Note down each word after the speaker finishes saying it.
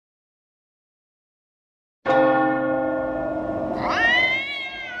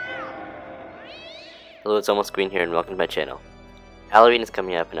Hello, it's Almost Green here and welcome to my channel. Halloween is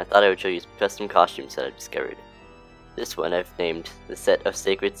coming up and I thought I would show you some custom costumes that I've discovered. This one I've named the Set of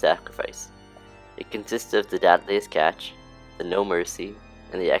Sacred Sacrifice. It consists of the Deadliest Catch, the No Mercy,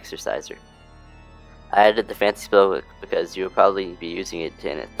 and the Exorciser. I added the fancy spellbook because you will probably be using it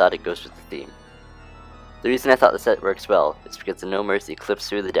and I thought it goes with the theme. The reason I thought the set works well is because the No Mercy clips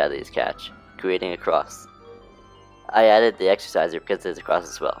through the Deadliest Catch, creating a cross. I added the Exorciser because there's a cross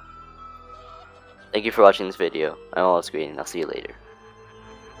as well. Thank you for watching this video. I'm Almost Green and I'll see you later.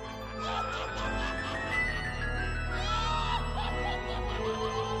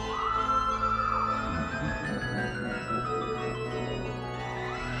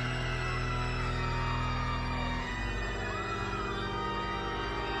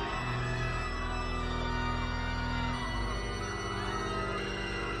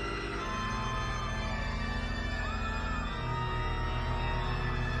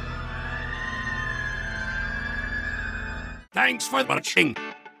 Thanks for watching.